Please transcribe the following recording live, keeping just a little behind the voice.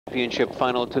Championship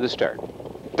final to the start.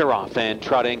 They're off and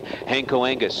trotting. Hanko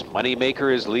Angus.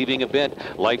 Moneymaker is leaving a bit.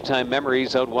 Lifetime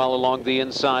Memories out well along the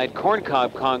inside.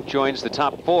 Corncob Conch joins the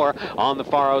top four on the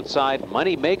far outside.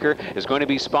 Moneymaker is going to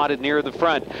be spotted near the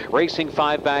front. Racing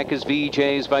five back is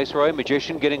VJ's Viceroy.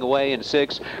 Magician getting away in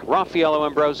sixth. Raffaello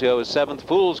Ambrosio is seventh.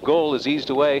 Fool's Goal is eased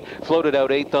away. Floated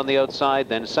out eighth on the outside.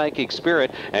 Then Psychic Spirit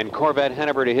and Corvette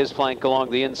Hennifer to his flank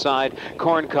along the inside.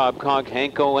 Corncob Conch,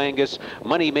 Hanko Angus.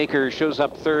 Moneymaker shows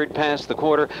up third past the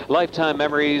quarter. Lifetime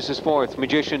Memories is fourth.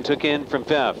 Magician took in from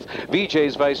fifth.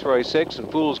 VJ's Viceroy sixth, and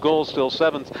Fool's Goal still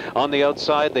seventh on the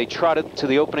outside. They trotted to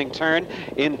the opening turn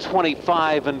in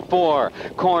 25 and 4.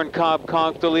 Corncob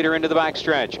Conch, the leader, into the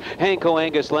backstretch. Hanko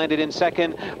Angus landed in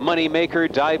second.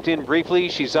 Moneymaker dived in briefly.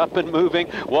 She's up and moving.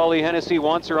 Wally Hennessy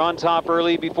wants her on top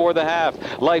early before the half.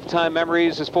 Lifetime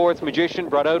Memories is fourth. Magician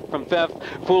brought out from fifth.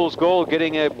 Fool's Goal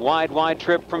getting a wide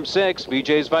trip from sixth.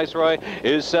 VJ's Viceroy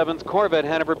is seventh. Corvette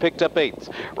Hennifer picked up eighth.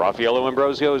 Raffaello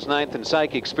Ambrosio is ninth, and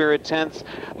Psychic Spirit 10th.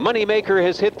 Moneymaker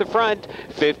has hit the front,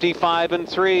 55 and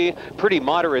 3. Pretty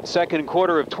moderate second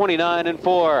quarter of 29 and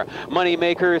 4.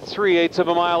 Moneymaker 3/8 of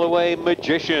a mile away.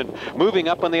 Magician moving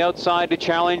up on the outside to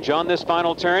challenge on this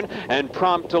final turn and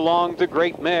prompt along the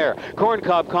great mare.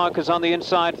 Corncob Conch is on the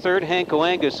inside third. Hanko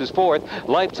Angus is fourth.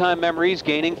 Lifetime Memories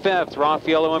gaining fifth.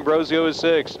 Raffaello Ambrosio is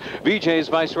sixth. VJ's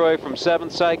Viceroy from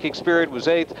seventh. Psychic Spirit was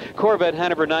eighth. Corvette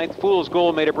Hennifer ninth. Fool's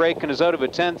Goal made a break and is out of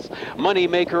it 10th.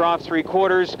 Moneymaker off three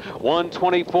quarters,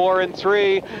 124 and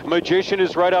 3. Magician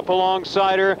is right up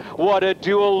alongside her. What a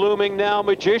duel looming now.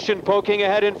 Magician poking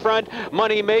ahead in front.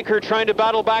 Moneymaker trying to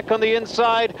battle back on the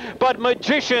inside, but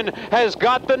Magician has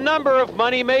got the number of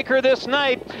Moneymaker this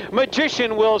night.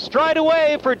 Magician will stride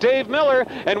away for Dave Miller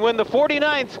and win the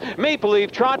 49th Maple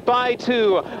Leaf Trot by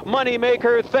 2.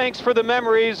 Moneymaker, thanks for the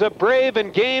memories, a brave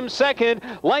and game second.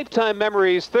 Lifetime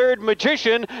Memories third.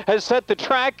 Magician has set the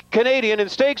track Canadian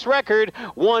and stakes record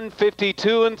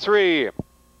 152 and 3.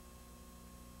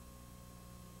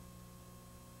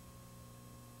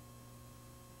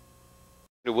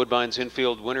 Woodbine's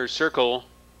infield winner's circle.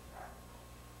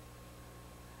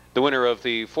 The winner of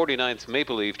the 49th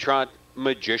Maple Leaf Trot,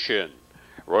 Magician.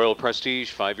 Royal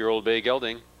Prestige 5-year-old bay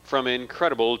gelding from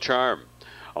Incredible Charm.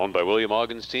 Owned by William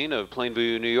Augenstein of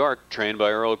Plainview, New York. Trained by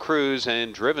Earl Cruz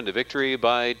and driven to victory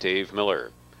by Dave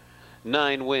Miller.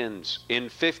 9 wins in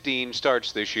 15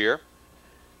 starts this year.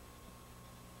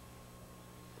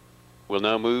 Will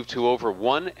now move to over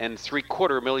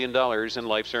 $1.75 million in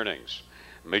life's earnings.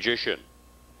 Magician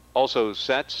also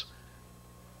sets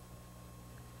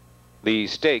the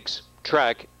stakes,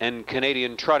 track, and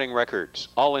Canadian trotting records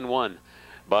all in one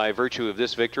by virtue of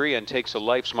this victory, and takes a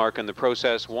life's mark in the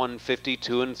process,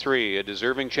 152 and 3, a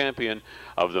deserving champion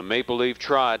of the Maple Leaf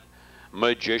Trot,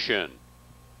 Magician.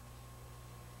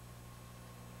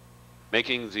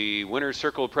 Making the winner's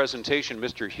circle presentation,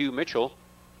 Mr. Hugh Mitchell.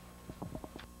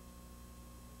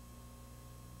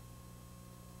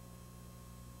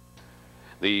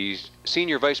 The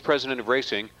Senior Vice President of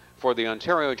Racing for the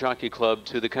Ontario Jockey Club,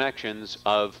 to the connections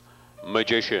of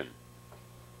Magician.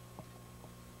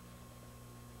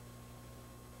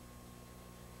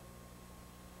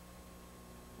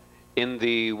 In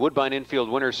the Woodbine infield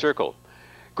winner's circle,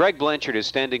 Greg Blanchard is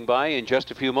standing by in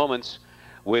just a few moments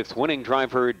with winning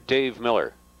driver Dave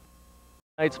Miller.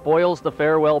 It spoils the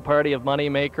farewell party of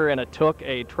Moneymaker, and it took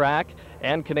a track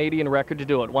and Canadian record to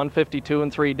do it. 152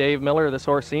 and 3, Dave Miller. This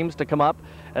horse seems to come up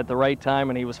at the right time,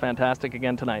 and he was fantastic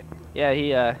again tonight. Yeah,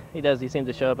 he does. He seems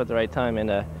to show up at the right time,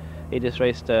 and he just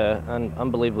raced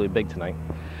unbelievably big tonight.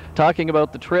 Talking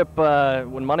about the trip,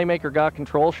 when Moneymaker got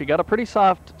control, she got a pretty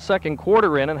soft second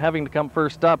quarter in, and having to come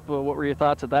first up, what were your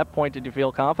thoughts at that point? Did you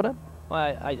feel confident?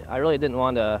 Well, I really didn't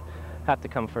want to have to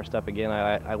come first up again.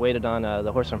 I waited on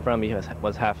the horse in front of me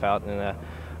was half out, and I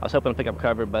was hoping to pick up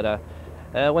cover, but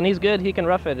when he's good, he can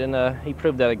rough it, and he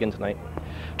proved that again tonight.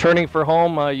 Turning for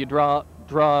home, you draw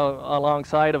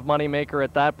alongside of Moneymaker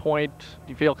at that point. Do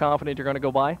you feel confident you're going to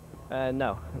go by?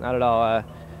 No, not at all.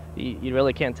 You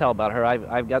really can't tell about her.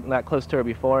 I've gotten that close to her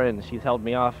before, and she's held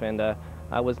me off, and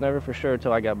I was never for sure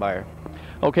until I got by her.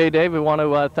 Okay, Dave, we want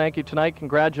to thank you tonight.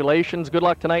 Congratulations. Good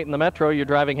luck tonight in the Metro. You're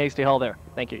driving Hasty Hall there.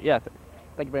 Thank you. Yeah,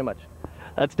 thank you very much.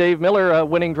 That's Dave Miller,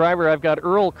 winning driver. I've got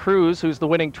Earl Cruz, who's the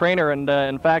winning trainer, and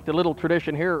in fact, a little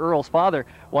tradition here. Earl's father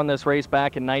won this race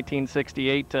back in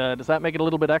 1968. Does that make it a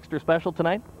little bit extra special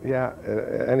tonight? Yeah,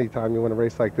 anytime you win a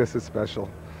race like this is special.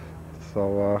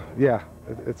 So, yeah,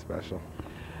 it's special.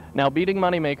 Now, beating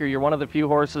Moneymaker, you're one of the few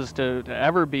horses to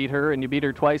ever beat her, and you beat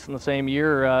her twice in the same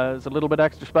year. It's a little bit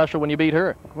extra special when you beat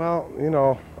her. Well, you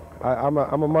know, I'm a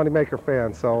Moneymaker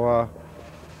fan, so,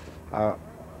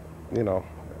 you know,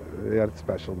 yeah, it's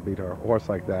special to beat a horse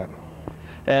like that.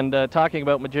 And talking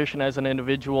about Magician as an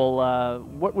individual,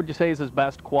 what would you say is his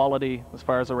best quality as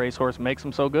far as a racehorse makes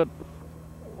him so good?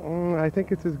 I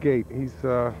think it's his gait. He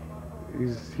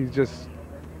just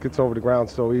gets over the ground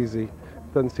so easy.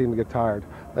 Doesn't seem to get tired.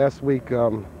 Last week,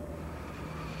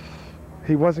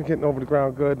 he wasn't getting over the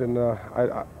ground good, and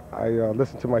I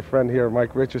listened to my friend here,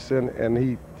 Mike Richardson, and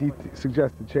he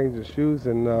suggested changing shoes,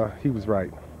 and he was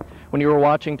right. When you were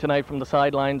watching tonight from the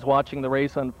sidelines, watching the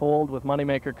race unfold with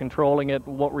Moneymaker controlling it,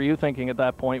 what were you thinking at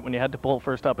that point when you had to pull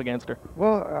first up against her?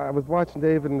 Well, I was watching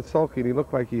David and Sulky, and he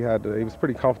looked like he was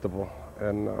pretty comfortable.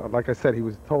 And like I said, he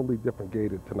was totally different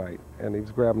gated tonight, and he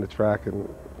was grabbing the track, and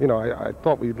you know, I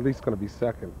thought we were at least going to be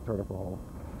second, turning for home.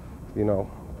 You know,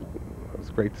 it was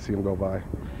great to see him go by.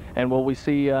 And will we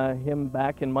see him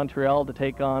back in Montreal to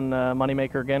take on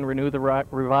Moneymaker again, renew the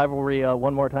rivalry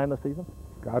one more time this season?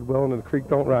 God willing, and the creek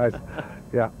don't rise.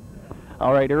 Yeah.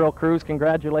 All right, Earl Cruz,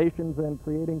 congratulations in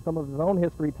creating some of his own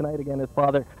history tonight. Again, his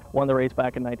father won the race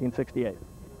back in 1968.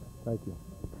 Thank you.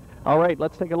 All right,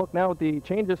 let's take a look now at the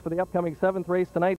changes for the upcoming 7th race tonight.